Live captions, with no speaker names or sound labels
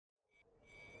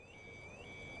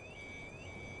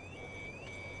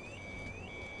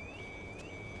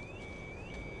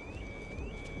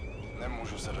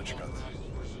Nemůžu se dočkat.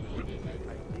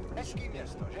 Hezký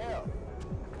město, že jo?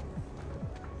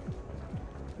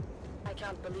 I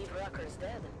can't believe Rucker's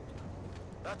dead.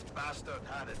 That bastard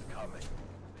had it coming.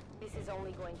 This is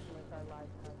only going to make our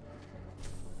lives harder.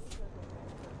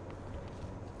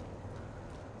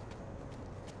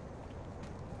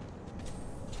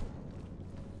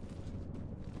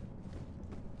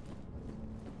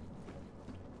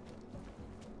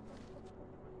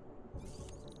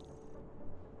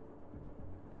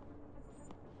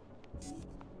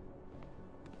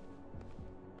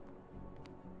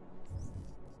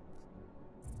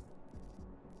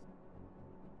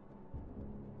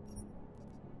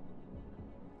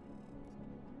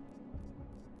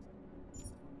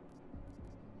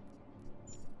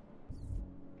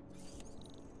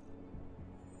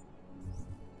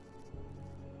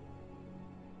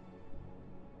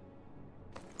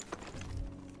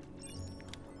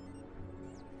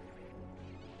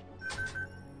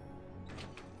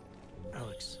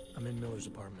 Alex, I'm in Miller's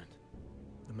apartment.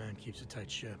 The man keeps a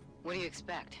tight ship. What do you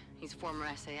expect? He's former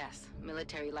SAS.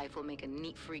 Military life will make a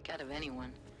neat freak out of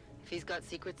anyone. If he's got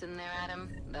secrets in there, Adam,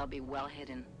 they'll be well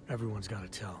hidden. Everyone's got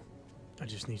to tell. I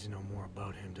just need to know more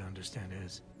about him to understand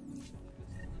his.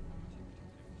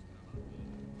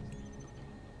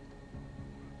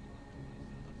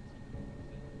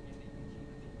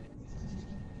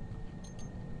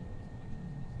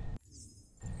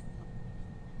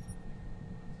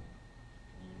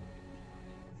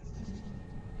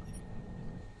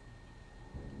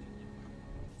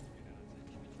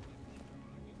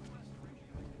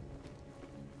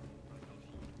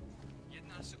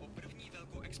 Jedná se o první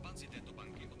velkou expanzi této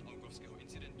banky od augovského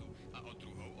incidentu a o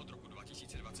druhou od roku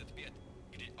 2025,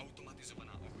 kdy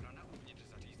automatizovaná ochrana uvnitř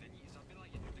zařízení zabila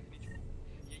jednu techničku.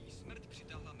 Její smrt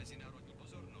přitáhla mezinárodní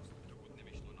pozornost, dokud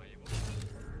nevyšlo najevo.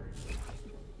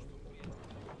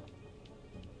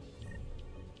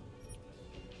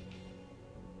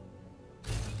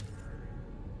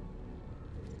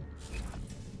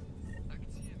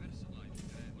 Akcie Versalife,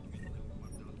 které od minulého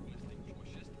kvartálu klesly už o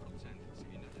 6%, se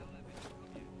i nadále vedou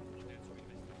hlavně poté, co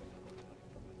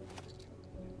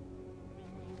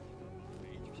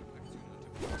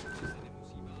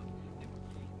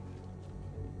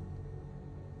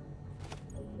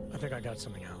I think I got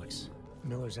something, Alex.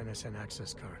 Miller's NSN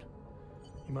access card.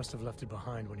 He must have left it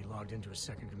behind when he logged into his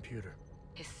second computer.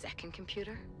 His second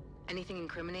computer? Anything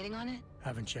incriminating on it?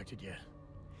 Haven't checked it yet.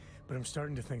 But I'm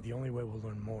starting to think the only way we'll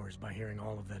learn more is by hearing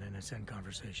all of that NSN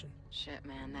conversation. Shit,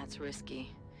 man, that's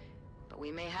risky. But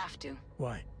we may have to.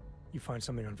 Why? You find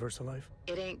something on VersaLife?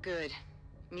 It ain't good.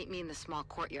 Meet me in the small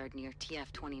courtyard near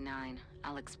TF-29.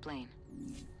 I'll explain.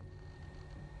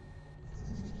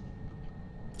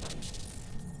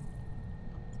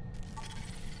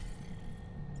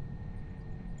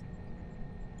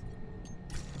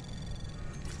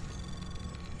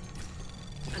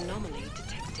 Anomaly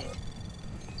detected.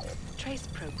 Trace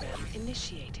program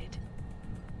initiated.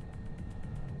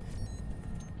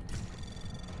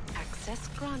 Access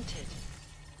granted.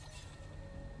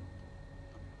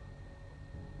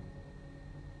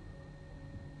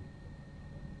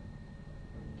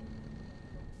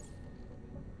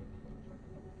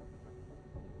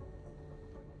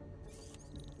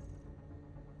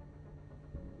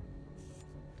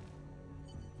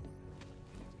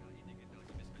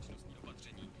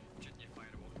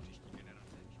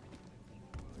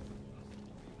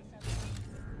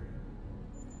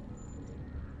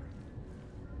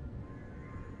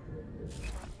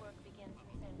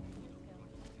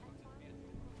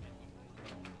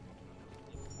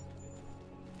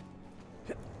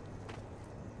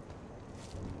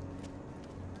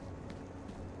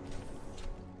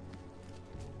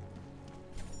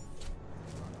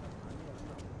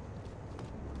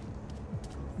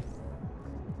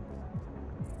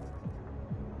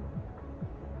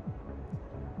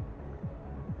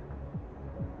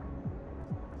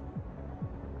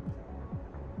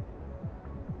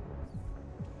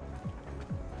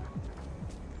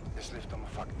 Jestli v tom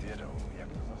fakt jedou, jak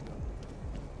to zastat?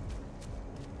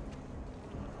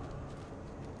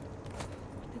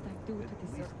 What did I do to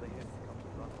deserve this?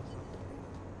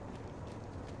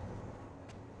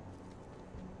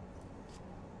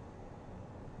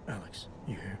 Alex,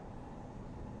 you here?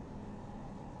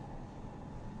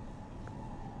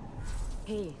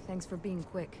 Hey, thanks for being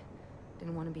quick.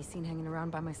 Didn't want to be seen hanging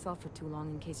around by myself for too long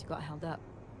in case you got held up.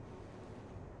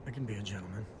 I can be a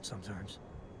gentleman, sometimes.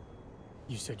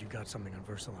 You said you got something on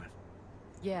VersaLife.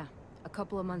 Yeah, a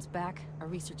couple of months back, a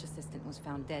research assistant was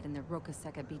found dead in the Roca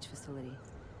Seca beach facility.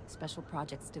 Special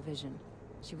Projects Division.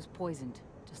 She was poisoned,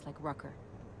 just like Rucker.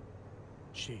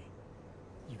 She.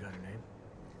 You got her name?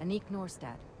 Anik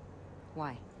Norstad.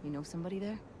 Why? You know somebody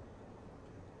there?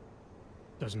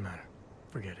 Doesn't matter.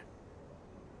 Forget it.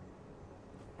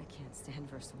 I can't stand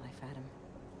VersaLife, Adam.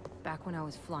 Back when I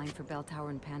was flying for Bell Tower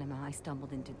in Panama, I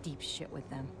stumbled into deep shit with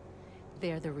them.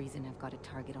 They're the reason I've got a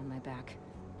target on my back.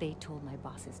 They told my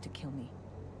bosses to kill me.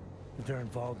 If they're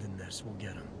involved in this, we'll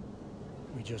get them.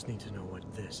 We just need to know what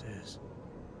this is.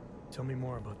 Tell me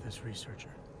more about this researcher.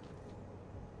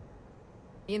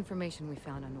 The information we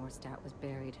found on Norstad was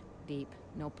buried deep.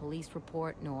 No police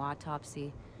report, no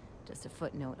autopsy. Just a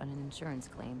footnote on an insurance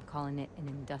claim, calling it an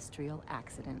industrial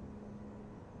accident.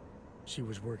 She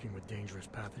was working with dangerous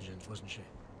pathogens, wasn't she?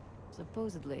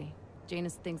 Supposedly.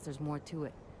 Janus thinks there's more to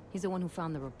it. He's the one who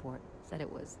found the report. Said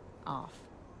it was off.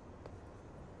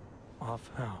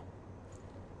 Off how?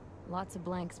 Lots of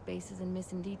blank spaces and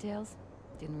missing details.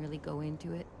 Didn't really go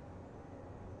into it.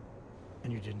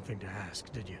 And you didn't think to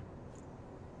ask, did you?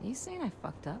 Are you saying I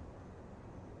fucked up?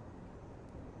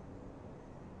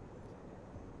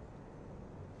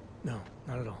 No,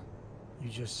 not at all. You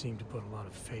just seem to put a lot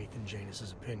of faith in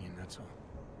Janus's opinion, that's all.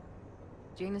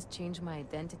 Janus changed my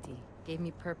identity. Gave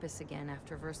me purpose again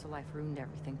after VersaLife ruined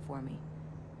everything for me.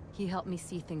 He helped me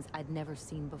see things I'd never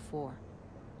seen before.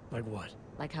 Like what?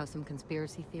 Like how some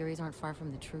conspiracy theories aren't far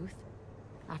from the truth.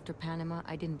 After Panama,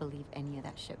 I didn't believe any of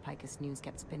that shit Picus News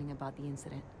kept spinning about the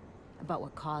incident. About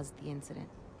what caused the incident.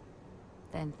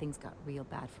 Then things got real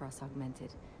bad for us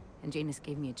Augmented, and Janus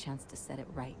gave me a chance to set it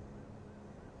right.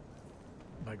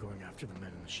 By going after the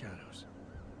men in the shadows.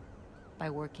 By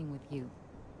working with you.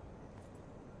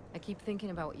 I keep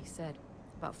thinking about what you said,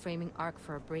 about framing ARC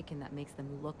for a break-in that makes them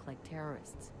look like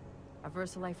terrorists. A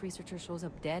VersaLife researcher shows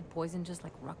up dead, poisoned just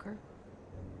like Rucker?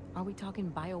 Are we talking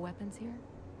bioweapons here?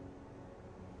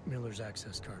 Miller's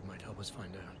access card might help us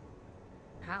find out.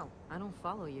 How? I don't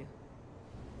follow you.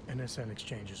 NSN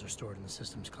exchanges are stored in the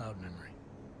system's cloud memory.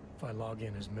 If I log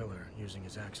in as Miller using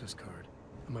his access card,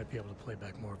 I might be able to play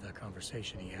back more of that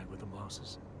conversation he had with the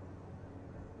bosses.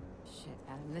 Shit,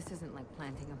 Adam, this isn't like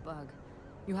planting a bug.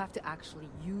 You have to actually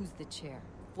use the chair.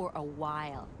 For a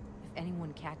while. If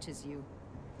anyone catches you.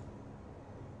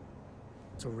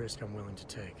 It's a risk I'm willing to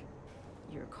take.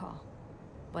 Your call.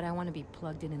 But I want to be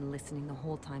plugged in and listening the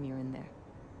whole time you're in there.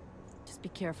 Just be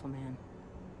careful, man.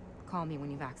 Call me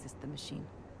when you've accessed the machine.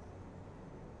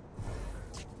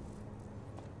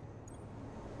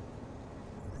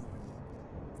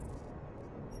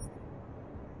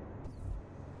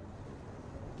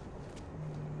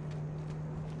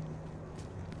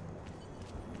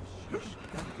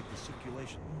 Gotta get the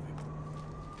circulation moving.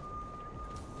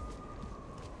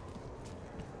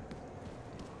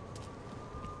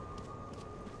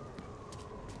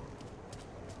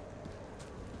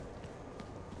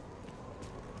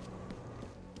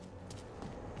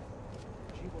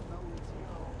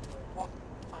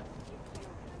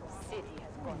 City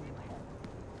has gone to hell.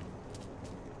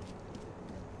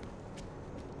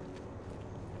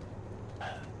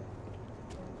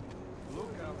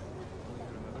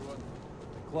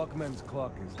 Clockman's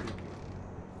clock is ticking.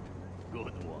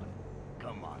 Good one.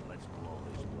 Come on, let's blow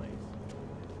this place.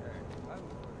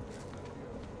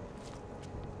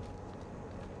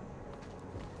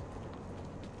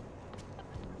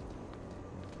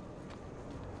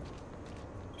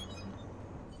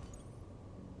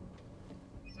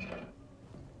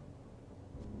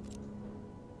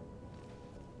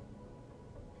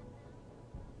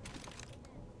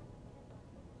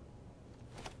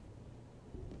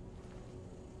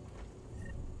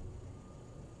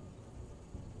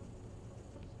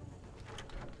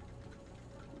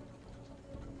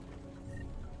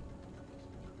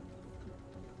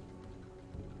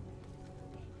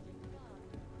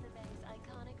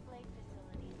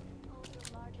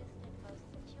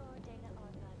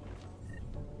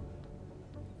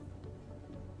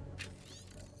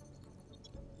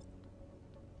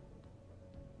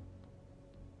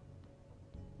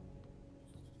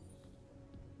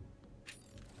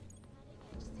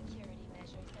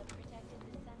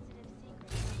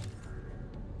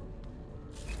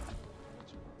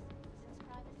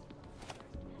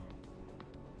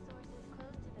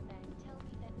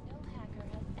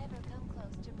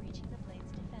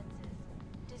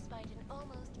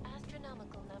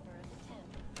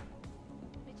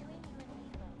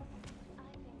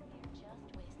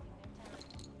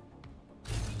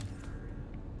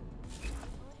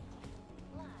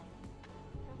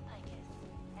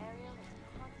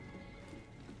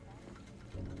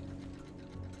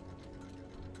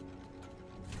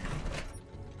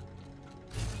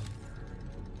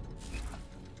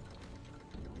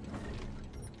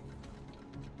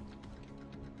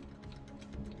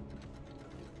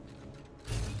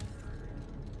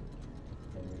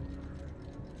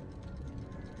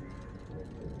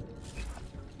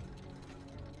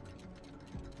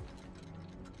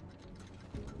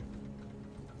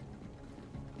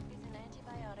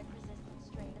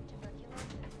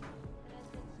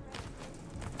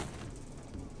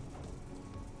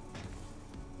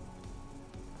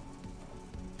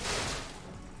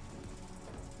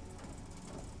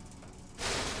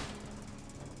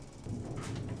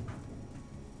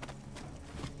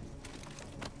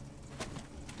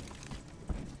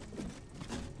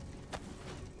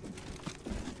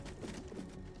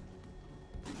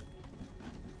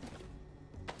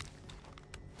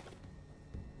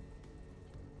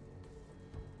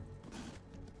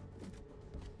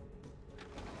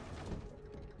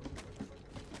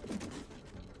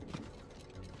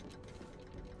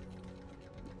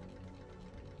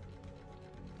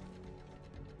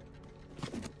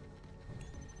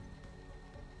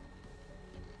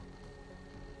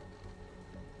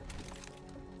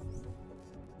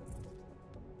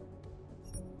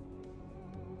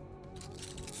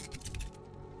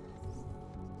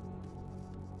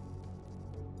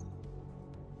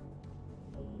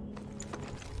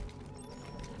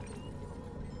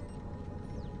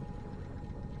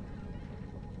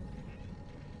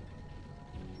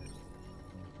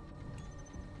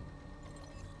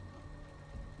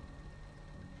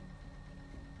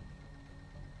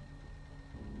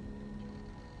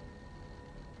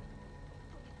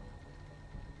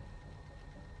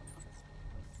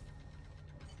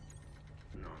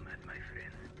 nomad, my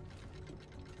friend.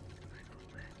 I go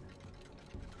back.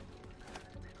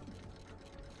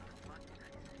 What did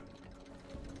I say?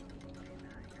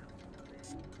 Deny outlet.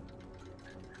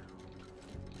 And now,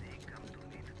 they come to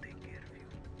me to take care of you.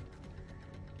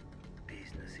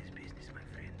 Business is business, my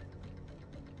friend.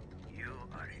 You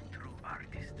are a true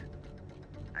artist.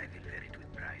 I will wear it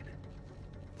with pride.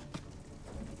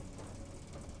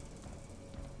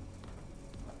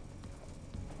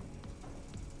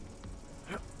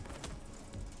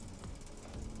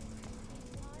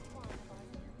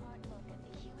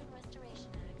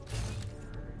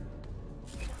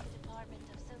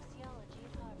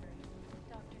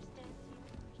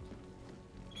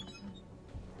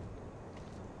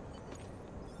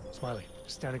 Smiley,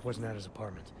 Stanek wasn't at his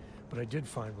apartment, but I did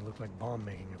find what looked like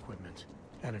bomb-making equipment,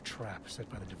 and a trap set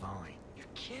by the Diwali. You're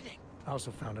kidding. I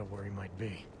also found out where he might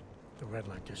be. The Red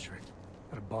Light District,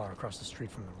 at a bar across the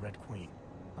street from the Red Queen.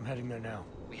 I'm heading there now.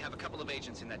 We have a couple of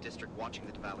agents in that district watching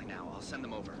the Valley now. I'll send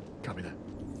them over. Copy that.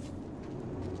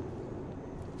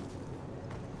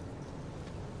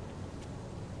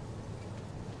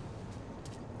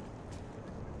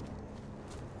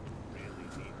 Really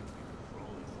need to be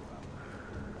controllers around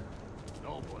here.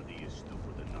 Nobody is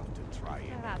stupid enough to try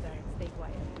it. Rather, stay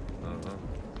quiet.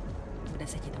 Udah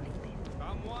saja dong kita.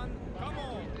 Someone, come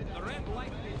on! The red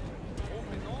light is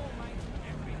open all night,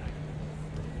 every night.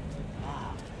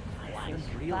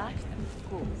 Fast and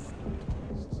cool.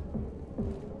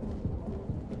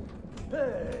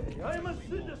 Hey, I'm a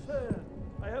citizen.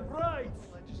 I have rights.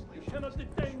 You cannot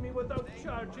detain me without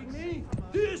charging me.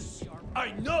 This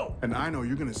I know. And I know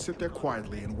you're gonna sit there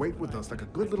quietly and wait with us like a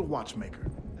good little watchmaker.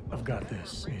 I've got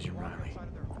this, Agent Riley.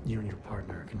 You and your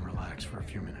partner can relax for a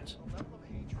few minutes.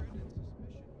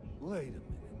 Wait a minute.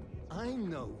 I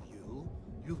know you.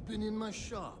 You've been in my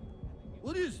shop.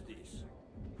 What is this?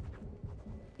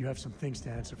 You have some things to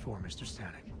answer for, Mr.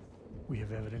 Stanek. We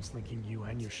have evidence linking you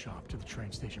and your shop to the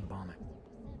train station bombing.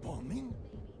 Bombing?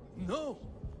 No,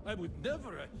 I would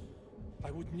never. I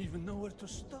wouldn't even know where to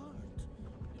start.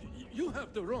 You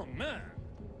have the wrong man.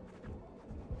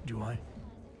 Do I?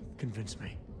 Convince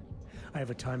me. I have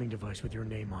a timing device with your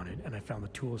name on it, and I found the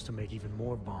tools to make even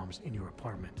more bombs in your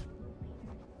apartment.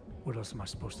 What else am I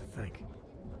supposed to think?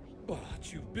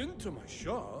 But you've been to my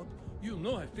shop. You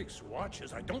know I fix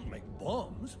watches. I don't make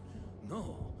bombs.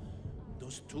 No,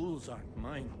 those tools aren't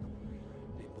mine.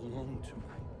 They belong to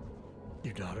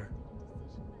Your daughter?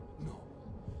 No.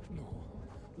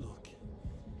 Look,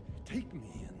 take me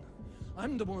in.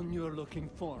 I'm the one you're looking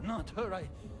for, not her.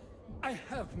 I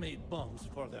have made bombs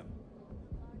for them.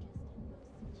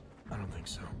 I don't think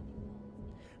so.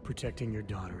 Protecting your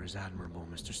daughter is admirable,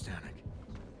 Mr. Stanek.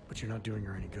 But you're not doing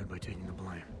her any good by taking the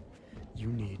blame. You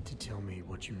need to tell me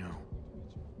what you know.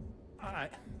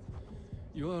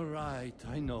 You're right,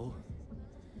 I know.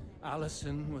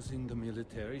 Allison was in the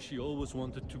military. She always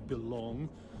wanted to belong,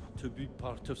 to be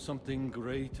part of something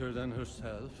greater than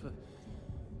herself.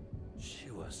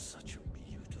 She was such a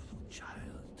beautiful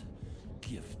child,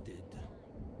 gifted.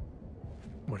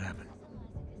 What happened?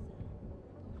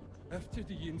 After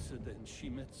the incident, she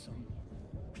met some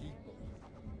people.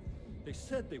 They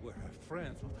said they were her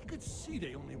friends, but I could see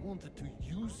they only wanted to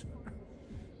use her.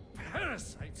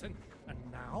 Parasites, and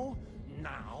now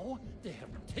they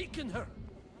have taken her.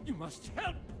 You must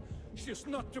help. She is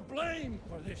not to blame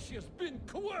for this. She has been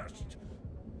coerced.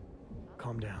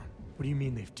 Calm down. What do you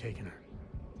mean they've taken her?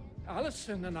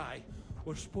 Allison and I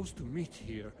were supposed to meet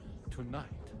here tonight.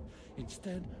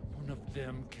 Instead, one of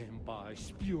them came by,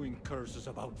 spewing curses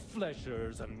about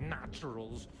fleshers and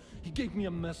naturals. He gave me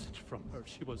a message from her.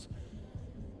 She was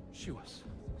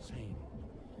saying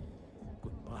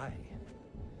goodbye.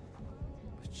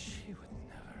 But she would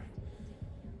never.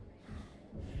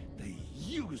 They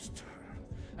used her,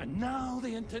 and now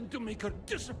they intend to make her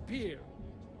disappear.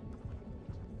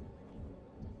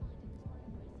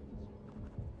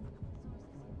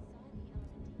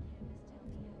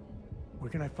 Where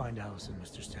can I find Allison,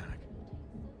 Mr. Stanek?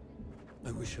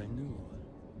 I wish I knew.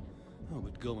 I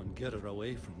would go and get her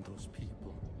away from those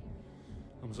people.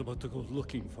 I was about to go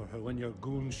looking for her when your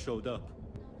goons showed up.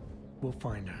 We'll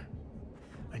find her.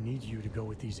 I need you to go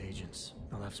with these agents.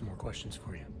 I'll have some more questions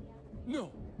for you.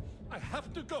 No! I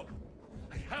have to go!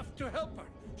 I have to help her!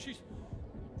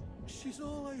 She's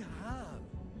all I have.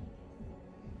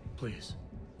 Please,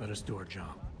 let us do our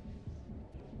job.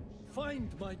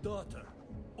 Find my daughter,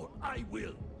 or I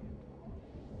will!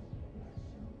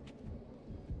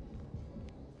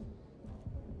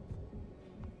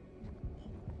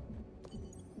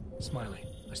 Smiley,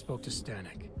 I spoke to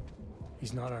Stanek.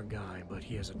 He's not our guy, but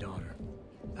he has a daughter,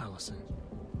 Allison.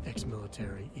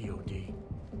 Ex-military, EOD.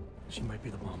 She might be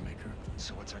the bomb maker.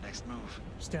 So what's our next move?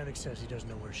 Stanek says he doesn't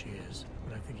know where she is,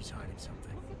 but I think he's hiding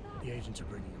something. The agents are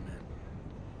bringing him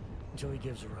in. Until he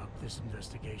gives her up, this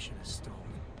investigation is stalled.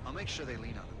 I'll make sure they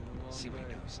lean on him. See what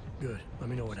he knows. Good. Let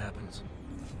me know what happens.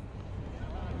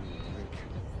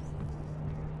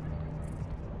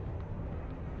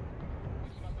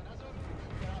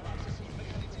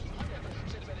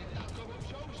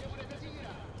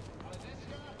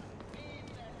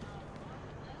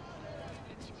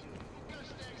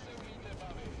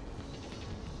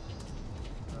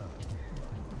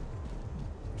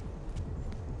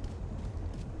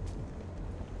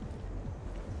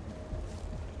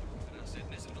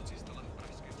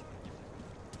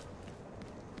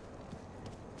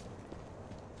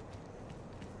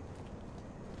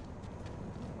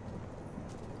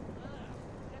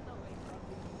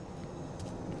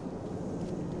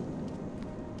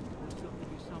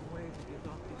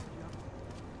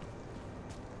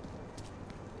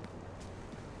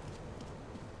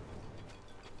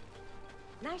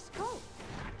 Nice coat.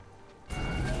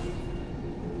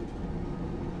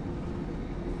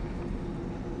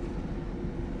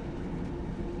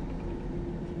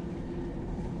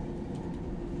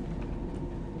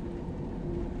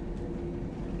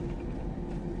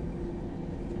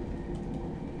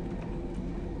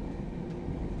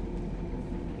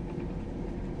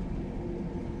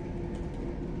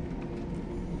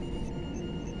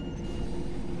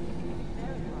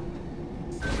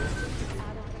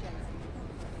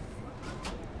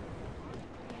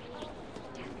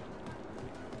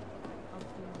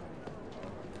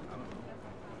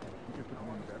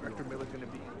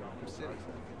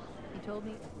 He told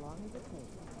me as long as it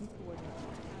takes, he's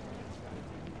coordinating.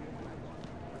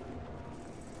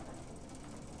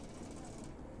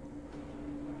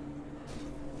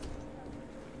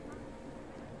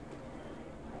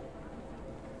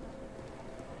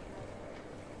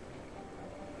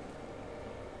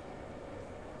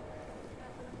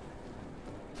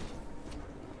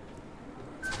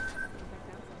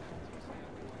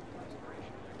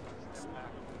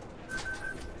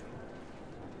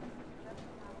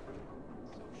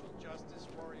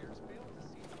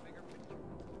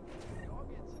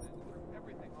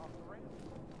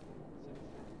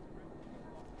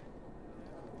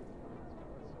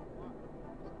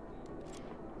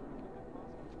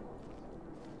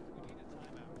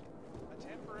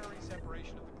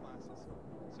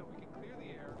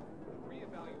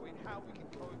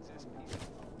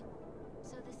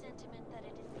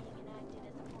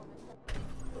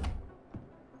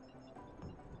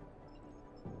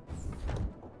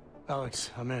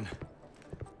 Alex, I'm in.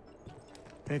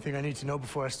 Anything I need to know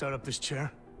before I start up this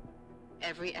chair?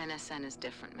 Every NSN is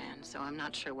different, man, so I'm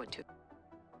not sure what to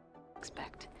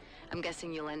expect. I'm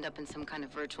guessing you'll end up in some kind of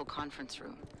virtual conference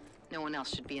room. No one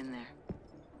else should be in there.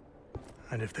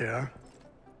 And if they are?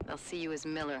 They'll see you as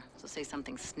Miller, so say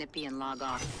something snippy and log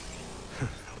off.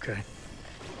 Okay.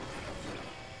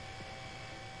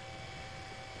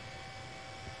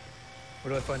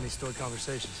 Where do I find these stored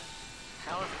conversations?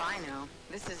 Hell if I know.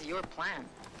 This is your plan.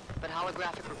 But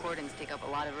holographic recordings take up a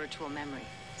lot of virtual memory,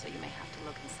 so you may have to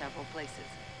look in several places.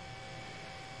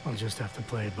 I'll just have to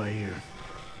play it by ear.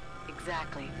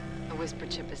 Exactly. The whisper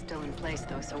chip is still in place,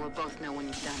 though, so we'll both know when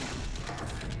you've done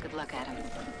it. Good luck, Adam.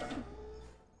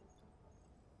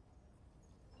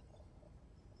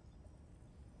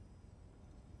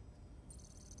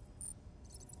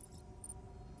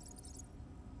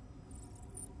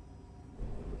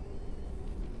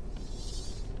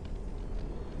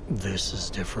 This is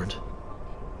different.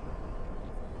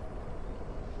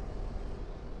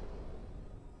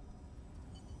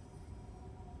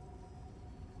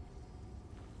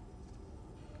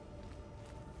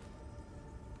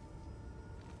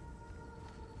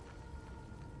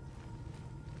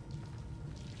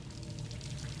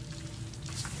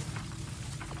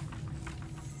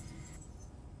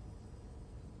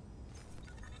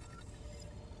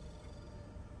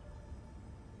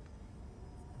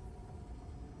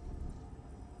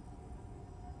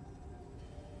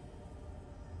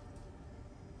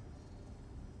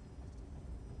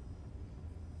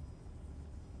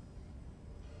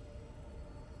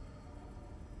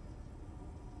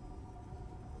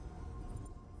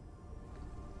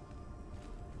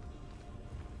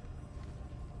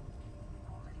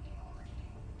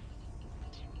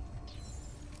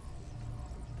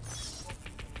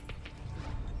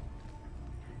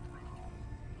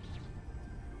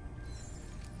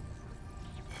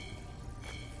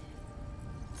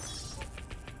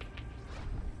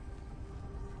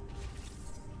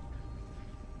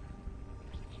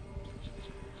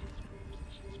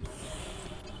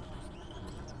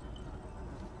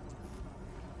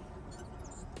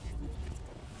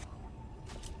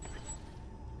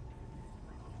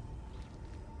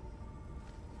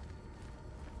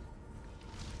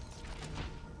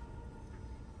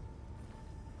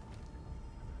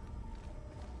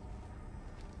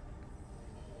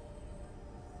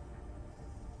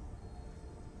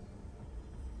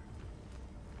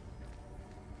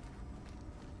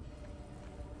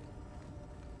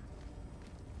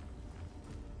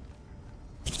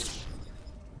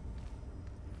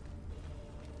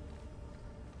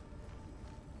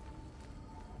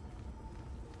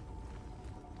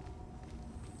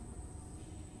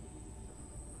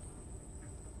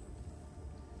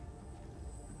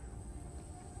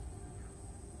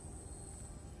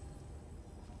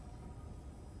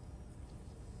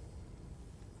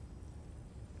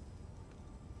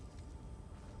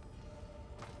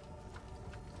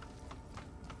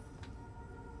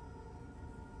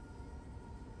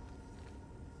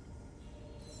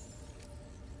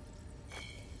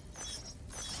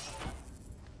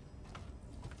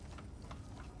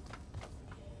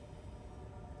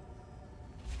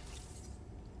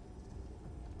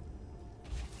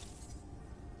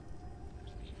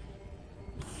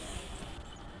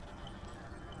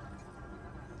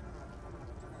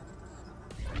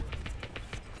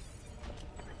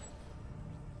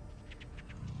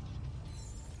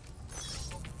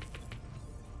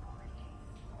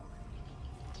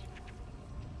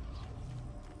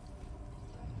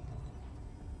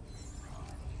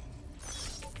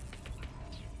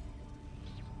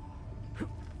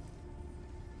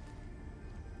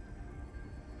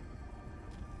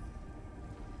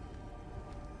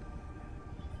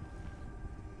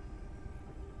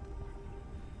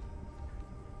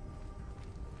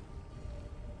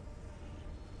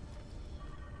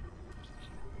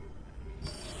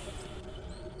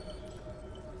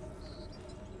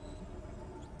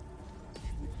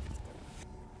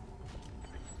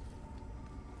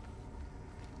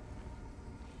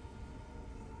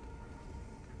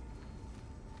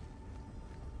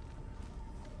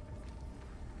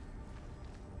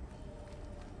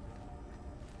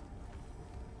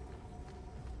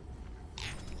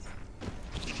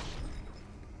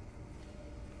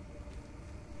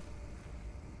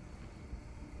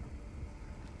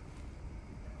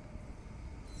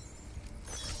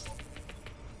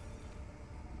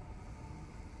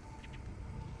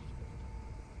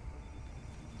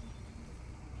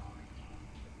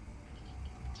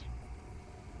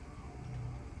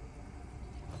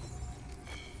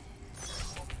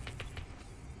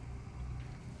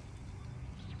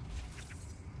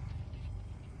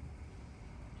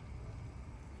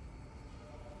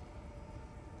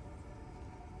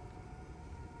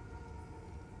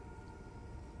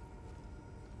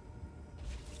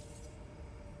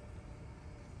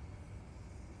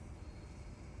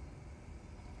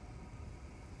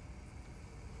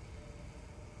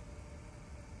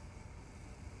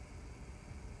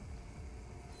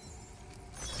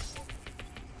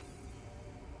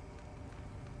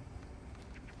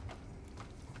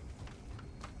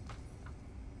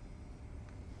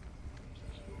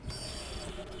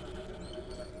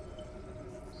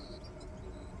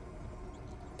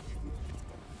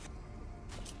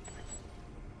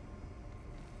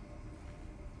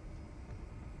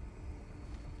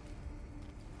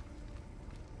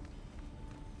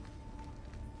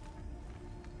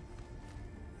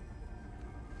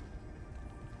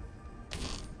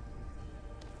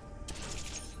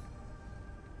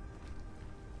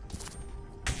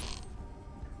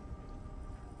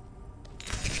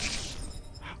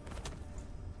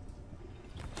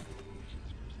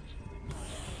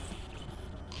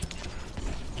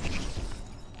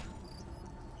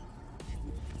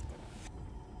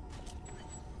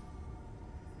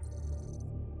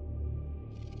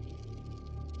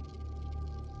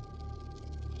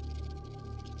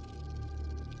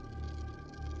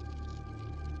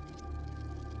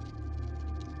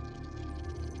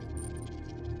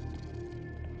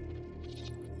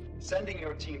 Sending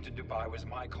your team to Dubai was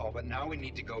my call, but now we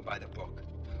need to go by the book.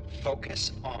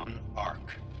 Focus on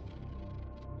Ark.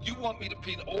 You want me to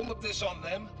pin all of this on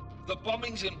them? The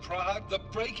bombings in Prague, the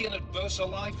break-in at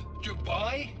VersaLife,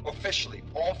 Dubai? Officially,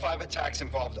 all 5 attacks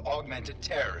involved augmented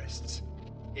terrorists.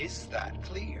 Is that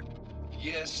clear?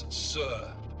 Yes,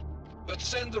 sir. But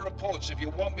send the reports if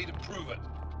you want me to prove it.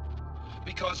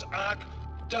 Because Ark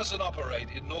doesn't operate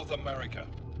in North America.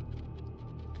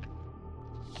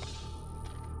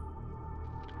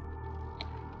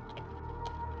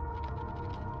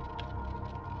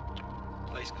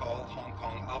 Place call, Hong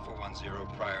Kong Alpha 10,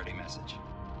 priority message.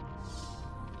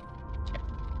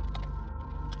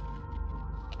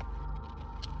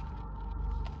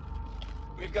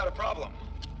 We've got a problem.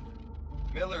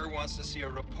 Miller wants to see a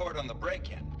report on the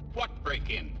break-in. What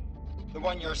break-in? The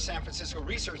one your San Francisco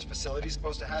research facility is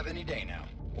supposed to have any day now.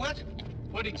 What?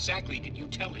 What exactly did you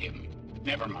tell him?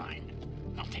 Never mind.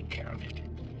 I'll take care of it.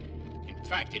 In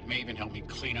fact, it may even help me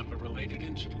clean up a related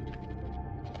incident.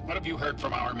 What have you heard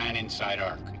from our man inside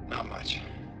Ark? Not much.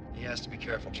 He has to be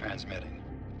careful transmitting.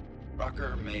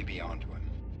 Rucker may be onto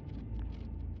him.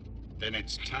 Then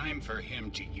it's time for him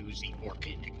to use the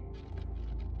Orchid.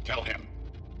 Tell him.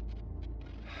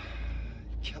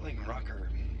 Killing Rucker.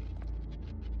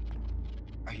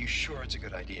 Are you sure it's a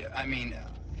good idea? I mean,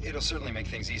 it'll certainly make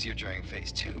things easier during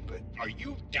Phase 2, but... Are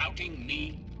you doubting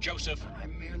me, Joseph?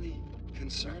 I'm merely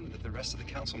concerned that the rest of the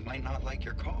council might not like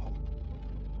your call.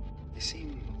 They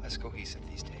seem less cohesive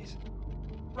these days.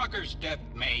 Rucker's death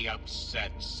may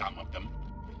upset some of them.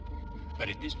 But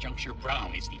at this juncture,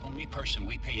 Brown is the only person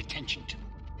we pay attention to.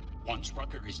 Once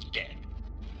Rucker is dead,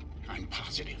 I'm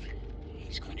positive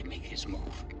he's going to make his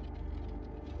move.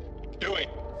 Do it!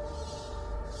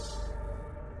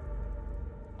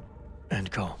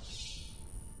 End call.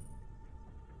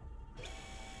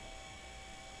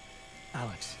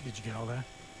 Alex, did you get all that?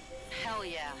 Hell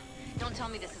yeah. Don't tell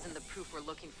me this isn't the proof we're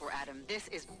looking for, Adam. This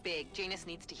is big. Janus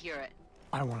needs to hear it.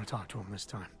 I want to talk to him this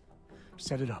time.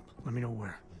 Set it up. Let me know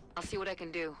where. I'll see what I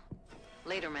can do.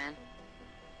 Later, man.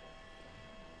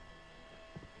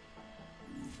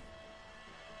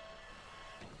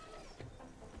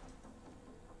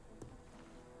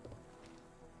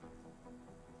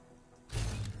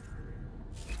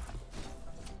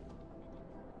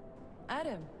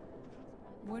 Adam,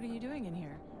 what are you doing in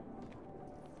here?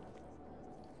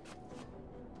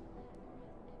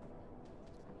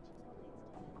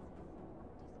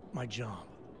 My job.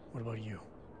 What about you?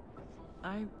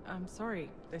 I'm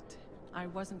sorry that I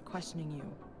wasn't questioning you.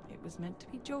 It was meant to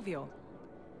be jovial.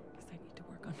 Guess I need to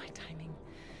work on my timing.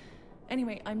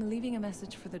 Anyway, I'm leaving a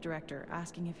message for the director,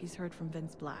 asking if he's heard from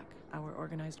Vince Black, our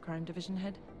organized crime division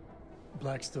head.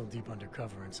 Black's still deep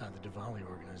undercover inside the Diwali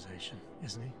organization,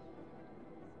 isn't he?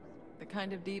 The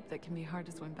kind of deep that can be hard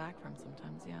to swim back from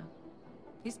sometimes, yeah.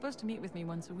 He's supposed to meet with me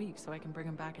once a week so I can bring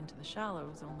him back into the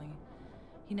shallows, only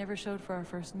he never showed for our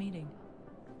first meeting.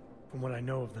 From what I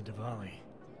know of the Diwali,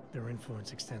 their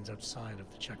influence extends outside of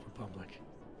the Czech Republic.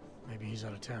 Maybe he's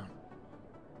out of town.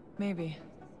 Maybe.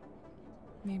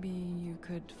 Maybe you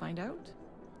could find out?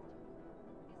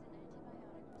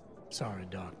 Sorry,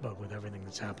 Doc, but with everything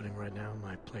that's happening right now,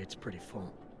 my plate's pretty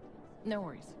full. No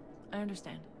worries. I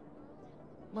understand.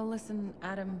 Well, listen,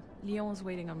 Adam, Lyon's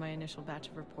waiting on my initial batch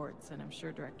of reports, and I'm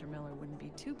sure Director Miller wouldn't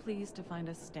be too pleased to find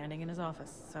us standing in his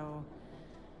office, so...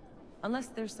 Unless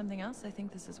there's something else, I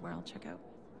think this is where I'll check out.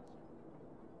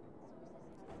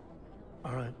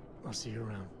 All right, I'll see you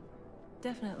around.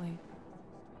 Definitely.